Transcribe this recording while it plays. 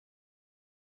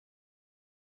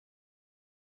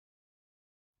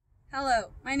Hello,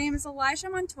 my name is Elijah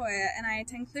Montoya and I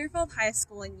attend Clearfield High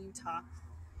School in Utah.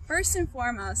 First and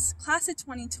foremost, Class of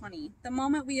 2020, the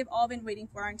moment we have all been waiting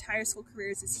for our entire school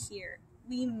careers is here.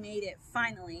 We made it,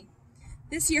 finally.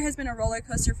 This year has been a roller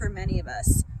coaster for many of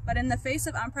us, but in the face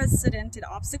of unprecedented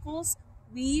obstacles,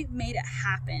 we made it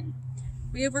happen.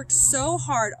 We have worked so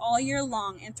hard all year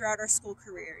long and throughout our school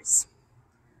careers.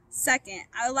 Second,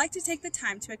 I would like to take the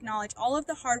time to acknowledge all of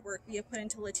the hard work we have put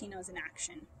into Latinos in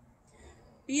Action.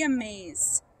 Be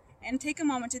amazed and take a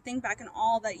moment to think back on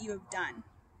all that you have done.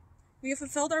 We have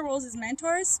fulfilled our roles as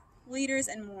mentors, leaders,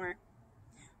 and more.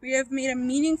 We have made a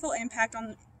meaningful impact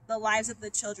on the lives of the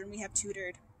children we have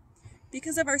tutored.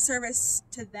 Because of our service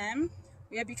to them,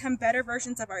 we have become better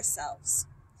versions of ourselves.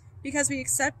 Because we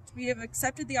have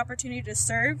accepted the opportunity to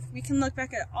serve, we can look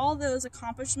back at all those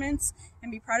accomplishments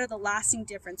and be proud of the lasting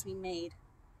difference we made.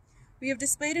 We have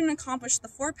displayed and accomplished the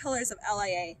 4 pillars of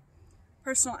LIA: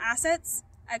 personal assets,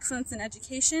 excellence in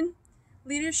education,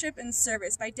 leadership, and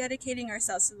service by dedicating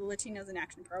ourselves to the Latinos in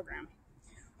Action program.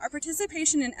 Our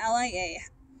participation in LIA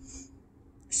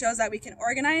shows that we can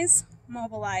organize,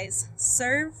 mobilize,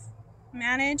 serve,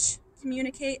 manage,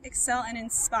 communicate, excel, and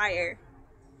inspire.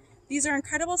 These are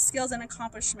incredible skills and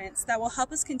accomplishments that will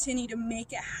help us continue to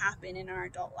make it happen in our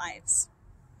adult lives.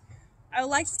 I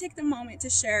would like to take the moment to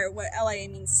share what LIA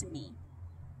means to me.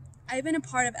 I've been a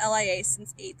part of LIA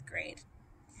since 8th grade,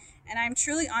 and I'm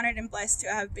truly honored and blessed to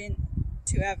have been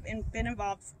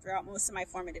involved throughout most of my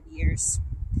formative years.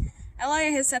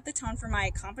 LIA has set the tone for my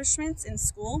accomplishments in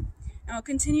school and will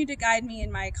continue to guide me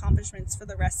in my accomplishments for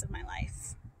the rest of my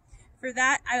life. For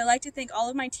that, I would like to thank all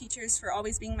of my teachers for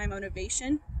always being my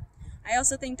motivation. I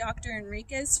also thank Dr.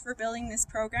 Enriquez for building this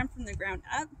program from the ground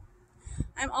up.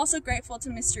 I'm also grateful to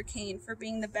Mr. Kane for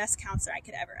being the best counselor I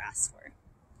could ever ask for.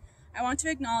 I want to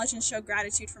acknowledge and show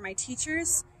gratitude for my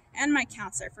teachers and my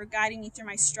counselor for guiding me through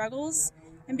my struggles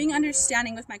and being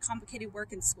understanding with my complicated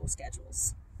work and school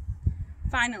schedules.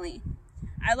 Finally,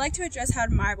 I'd like to address how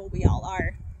admirable we all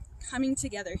are, coming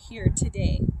together here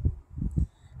today.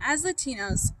 As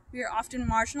Latinos, we are often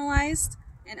marginalized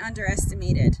and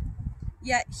underestimated.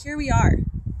 Yet, here we are.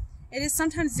 It is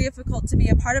sometimes difficult to be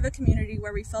a part of a community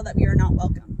where we feel that we are not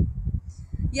welcome.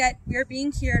 Yet, we are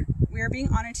being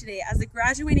honored today as the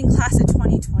graduating class of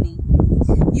 2020.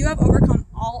 You have overcome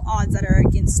all odds that are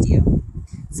against you.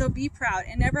 So be proud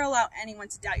and never allow anyone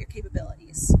to doubt your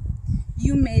capabilities.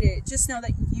 You made it. Just know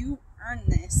that you earned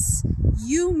this.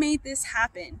 You made this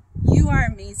happen. You are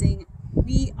amazing.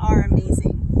 We are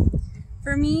amazing.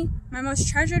 For me, my most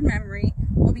treasured memory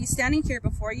will be standing here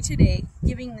before you today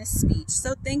giving this speech.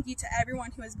 So thank you to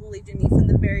everyone who has believed in me from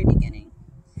the very beginning.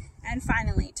 And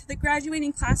finally, to the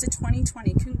graduating class of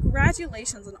 2020,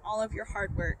 congratulations on all of your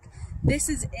hard work. This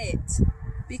is it.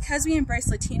 Because we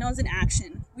embrace Latinos in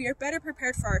Action, we are better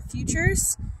prepared for our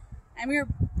futures, and we are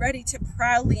ready to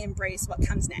proudly embrace what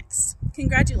comes next.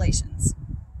 Congratulations.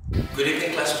 Good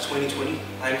evening, class of 2020.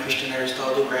 I'm Christian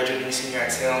Aristotle, graduating senior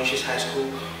at St. Aloysius High School.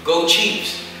 Go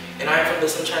Chiefs! And I'm from the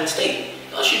Sunshine State.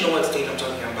 You should know what state I'm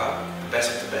talking about. The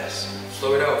best of the best.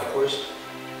 Florida, of course.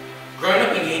 Growing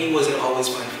up in Haiti wasn't always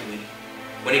fun for me.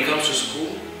 When it comes to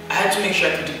school, I had to make sure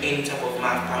I could do any type of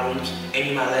math problems and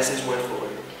knew my lessons word for word.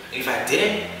 And if I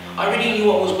didn't, I already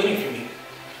knew what was waiting for me.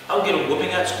 I would get a whooping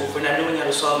at school for not knowing how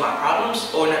to solve my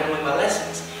problems or not knowing my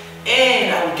lessons.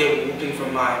 And I would get a whooping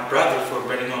from my brother for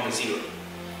bringing home a 0.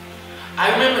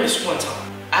 I remember this one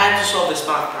time. I had to solve this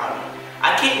math problem.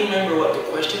 I can't remember what the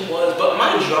question was, but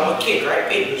mind you, I'm a kid,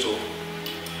 right? 8 years old.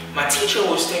 My teacher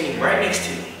was standing right next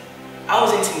to me. I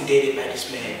was intimidated by this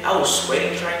man. I was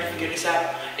sweating trying to figure this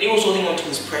out, and he was holding onto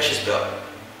his precious belt.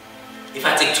 If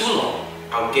I take too long,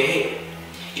 I would get hit.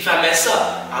 If I mess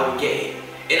up, I would get hit.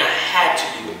 And I had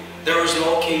to do it. There was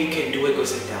no, okay, you can do it, go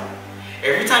sit down.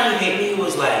 Every time he hit me, he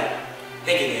was like,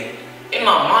 think again. In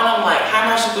my mind, I'm like, how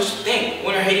am I supposed to think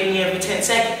when you're hitting me every 10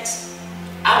 seconds?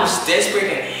 I was desperate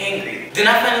and angry. Then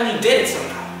I finally did it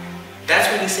somehow.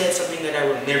 That's when he said something that I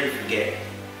will never forget.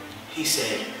 He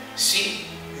said, see,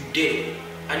 you did it.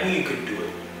 I knew you could do it.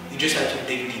 You just had to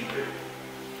dig deeper.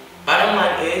 Bottom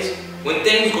line is, when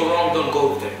things go wrong, don't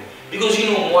go with them. Because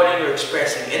you know more than you're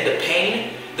expressing. And the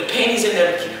pain isn't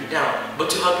there to keep you down, but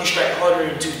to help you strike harder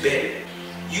and do better.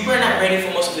 You were not ready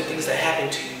for most of the things that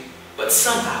happened to you, but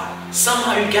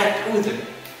somehow you got through them.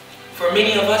 For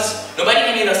many of us, nobody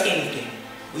handed us anything.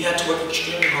 We had to work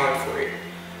extremely hard for it.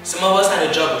 Some of us had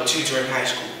a job or 2 during high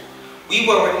school. We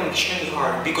were working extremely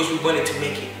hard because we wanted to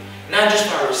make it. Not just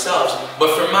for ourselves,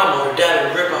 but for mama or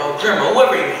dad or grandpa or grandma,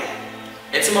 whoever you had.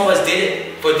 And some of us did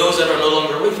it for those that are no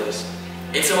longer with us.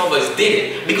 And some of us did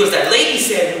it because that lady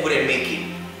said we wouldn't make it.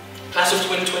 Class of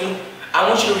 2020, I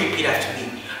want you to repeat after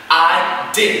me. I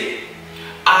did it.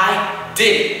 I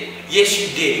did it. Yes, you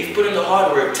did. You've put in the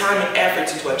hard work, time, and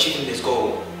efforts into achieving this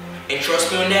goal. And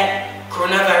trust me on that,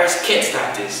 coronavirus can't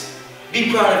stop this. Be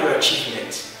proud of your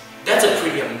achievements. That's a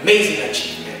pretty amazing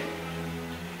achievement.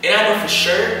 And I know for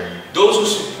sure, those who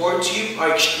support you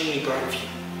are extremely proud of you.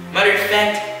 Matter of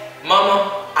fact,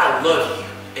 Mama, I love you.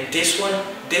 And this one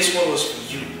was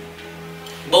for you.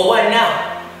 But what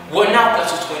now? What now,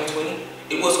 class of 2020?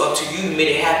 It was up to you, you made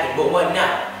it happen, but what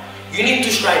now? You need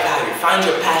to strive higher, find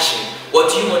your passion.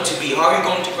 What do you want to be? How are you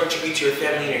going to contribute to your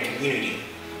family and your community?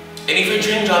 And if your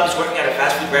dream job is working at a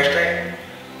fast food restaurant,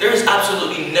 there is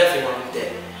absolutely nothing wrong with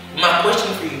that. My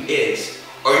question for you is,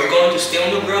 are you going to stay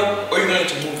on the grub, or are you going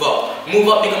to move up? Move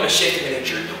up, become a shift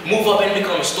manager. Move up and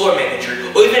become a store manager.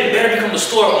 Or even better, become the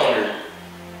store owner.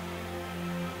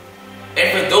 And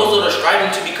for those that are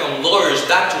striving to become lawyers,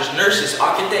 doctors, nurses,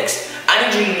 architects, I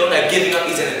need you to know that giving up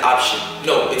isn't an option.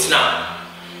 No, it's not.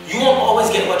 You won't always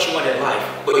get what you want in life,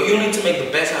 but you need to make the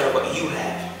best out of what you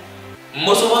have.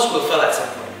 Most of us will fail at some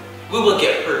point. We will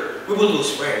get hurt. We will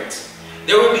lose friends.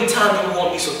 There will be times when we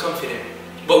won't be so confident,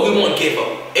 but we won't give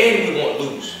up, and we won't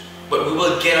lose. But we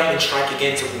will get up and strike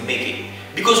again till we make it.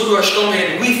 Because we are stronger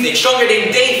than we think, stronger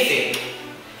than they think.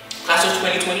 Class of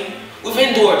 2020, we've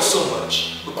endured so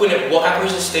much. We couldn't walk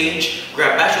across the stage,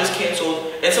 grab bachelors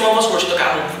canceled, and some of us were stuck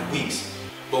at home for weeks.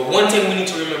 But one thing we need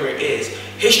to remember is,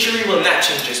 history will not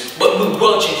change us, but we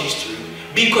will change history.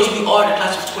 Because we are the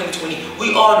class of 2020,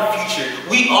 we are the future,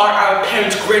 we are our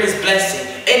parents' greatest blessing,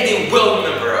 and they will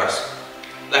remember us.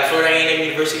 Like Florida A&M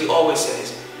University always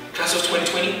says, class of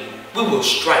 2020, we will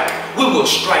strike, and we will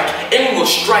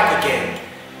strike again.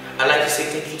 I'd like to say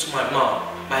thank you to my mom,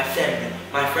 my family,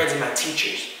 my friends, and my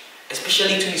teachers,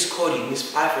 especially to Miss Cody,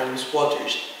 Miss Pfeiffer, and Miss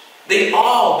Walters. They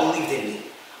all believed in me.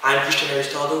 I'm Christian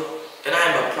Aristaldo, and I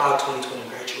am a proud 2020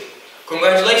 graduate.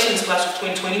 Congratulations, class of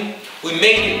 2020. We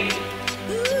made it.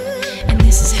 And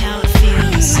this is how it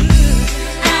feels.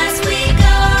 As we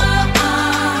go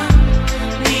on,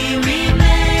 we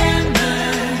remember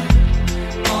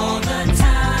all the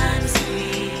times we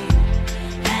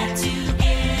had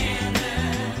together.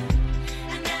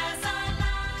 And as our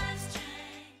lives change.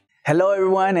 Hello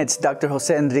everyone, it's Dr.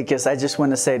 Jose Enriquez. I just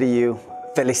want to say to you,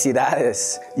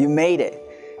 Felicidades. You made it.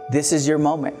 This is your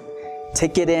moment.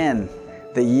 Take it in.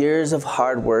 The years of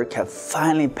hard work have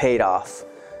finally paid off.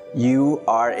 You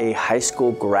are a high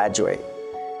school graduate.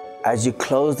 As you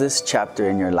close this chapter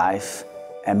in your life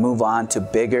and move on to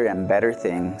bigger and better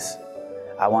things,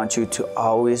 I want you to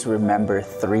always remember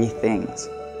 3 things.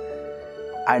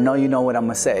 I know you know what I'm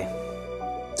gonna say,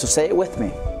 so say it with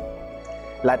me.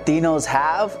 Latinos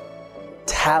have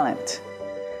talent.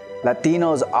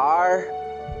 Latinos are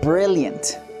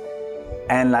brilliant.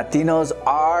 And Latinos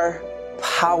are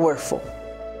powerful.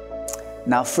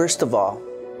 Now, first of all,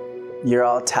 you're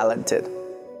all talented.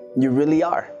 You really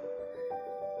are.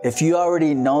 If you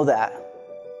already know that,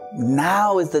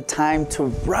 now is the time to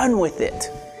run with it.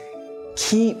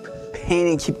 Keep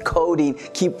painting, keep coding,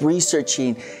 keep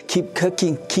researching, keep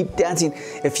cooking, keep dancing.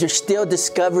 If you're still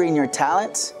discovering your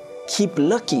talents, keep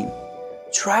looking.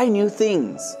 Try new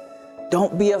things.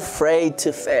 Don't be afraid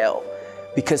to fail,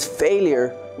 because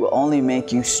failure will only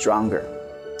make you stronger.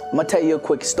 I'm gonna tell you a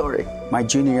quick story. My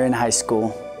junior year in high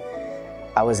school,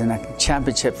 I was in a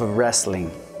championship of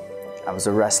wrestling. I was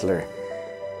a wrestler,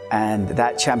 and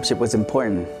that championship was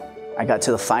important. I got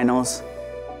to the finals,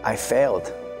 I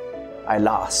failed, I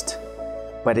lost,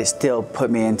 but it still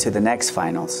put me into the next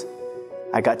finals.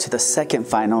 I got to the second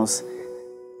finals,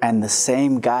 and the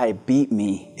same guy beat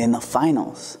me in the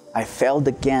finals. I failed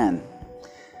again.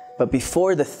 But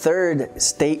before the third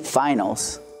state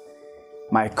finals,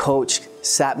 my coach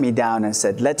sat me down and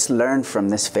said, let's learn from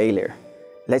this failure.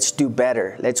 Let's do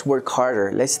better. Let's work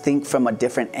harder. Let's think from a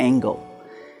different angle.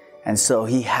 And so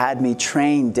he had me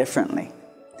train differently.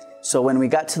 So when we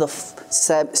got to the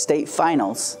state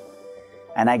finals,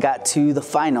 and I got to the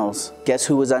finals, guess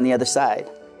who was on the other side?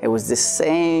 It was the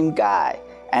same guy.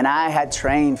 And I had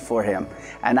trained for him,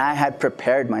 and I had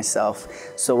prepared myself.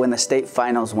 So when the state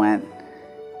finals went,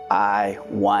 I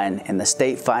won in the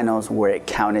state finals where it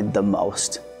counted the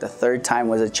most. The third time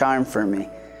was a charm for me.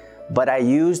 But I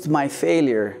used my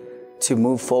failure to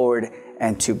move forward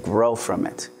and to grow from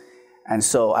it. And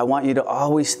so I want you to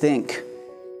always think,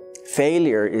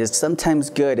 failure is sometimes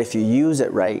good if you use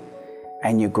it right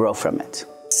and you grow from it.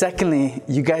 Secondly,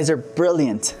 you guys are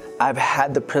brilliant. I've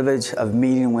had the privilege of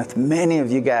meeting with many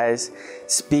of you guys,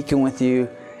 speaking with you,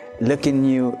 looking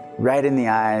you right in the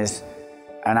eyes,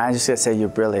 and I just gotta say you're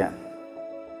brilliant.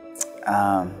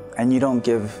 And you don't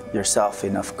give yourself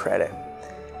enough credit.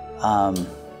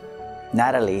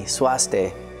 Natalie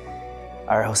Suaste,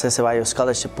 our Jose Ceballos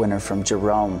Scholarship winner from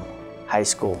Jerome High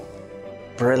School.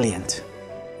 Brilliant.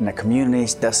 And the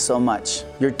community does so much.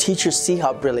 Your teachers see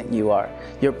how brilliant you are.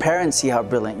 Your parents see how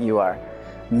brilliant you are.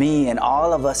 Me and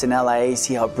all of us in LIA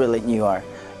see how brilliant you are.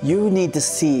 You need to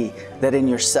see that in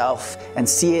yourself and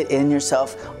see it in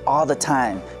yourself all the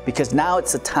time, because now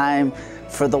it's a time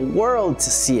for the world to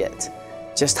see it,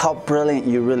 just how brilliant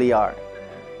you really are.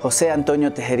 Jose Antonio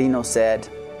Tejerino said,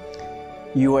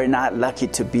 "You are not lucky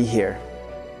to be here.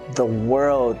 The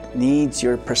world needs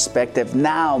your perspective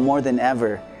now more than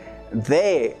ever.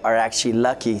 They are actually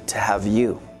lucky to have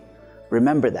you."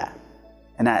 Remember that.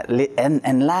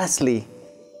 And lastly,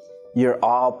 you're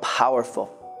all powerful.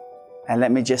 And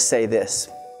let me just say this.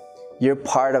 You're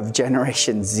part of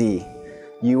Generation Z.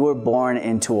 You were born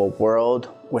into a world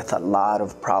with a lot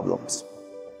of problems.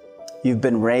 You've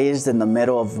been raised in the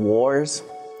middle of wars,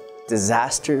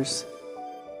 disasters,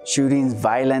 shootings,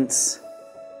 violence.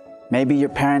 Maybe your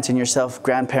parents and yourself,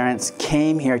 grandparents,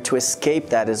 came here to escape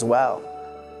that as well.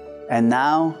 And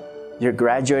now you're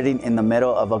graduating in the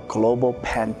middle of a global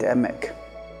pandemic.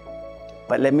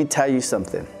 But let me tell you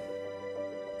something.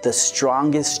 The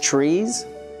strongest trees,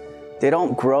 they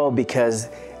don't grow because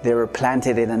they were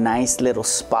planted in a nice little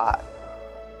spot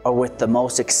or with the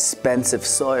most expensive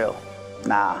soil.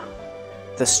 Nah,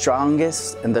 the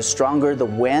strongest and the stronger the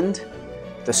wind,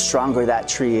 the stronger that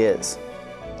tree is.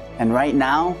 And right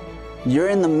now, you're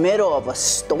in the middle of a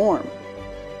storm,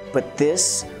 but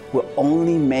this will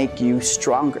only make you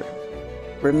stronger.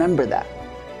 Remember that.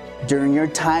 During your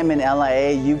time in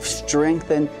LIA, you've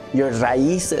strengthened your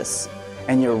raíces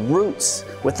and your roots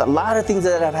with a lot of things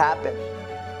that have happened.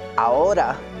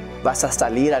 Ahora vas a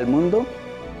salir al mundo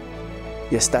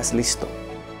y estás listo.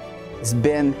 It's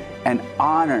been an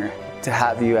honor to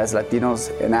have you as Latinos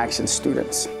in Action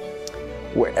students.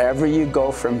 Wherever you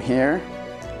go from here,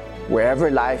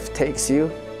 wherever life takes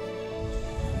you,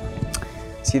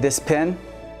 see this pin?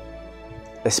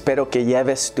 Espero que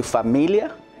lleves tu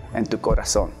familia en tu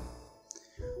corazón.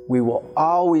 We will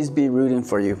always be rooting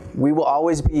for you. We will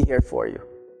always be here for you.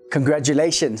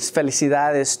 Congratulations,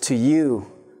 felicidades to you,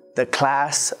 the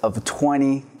class of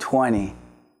 2020.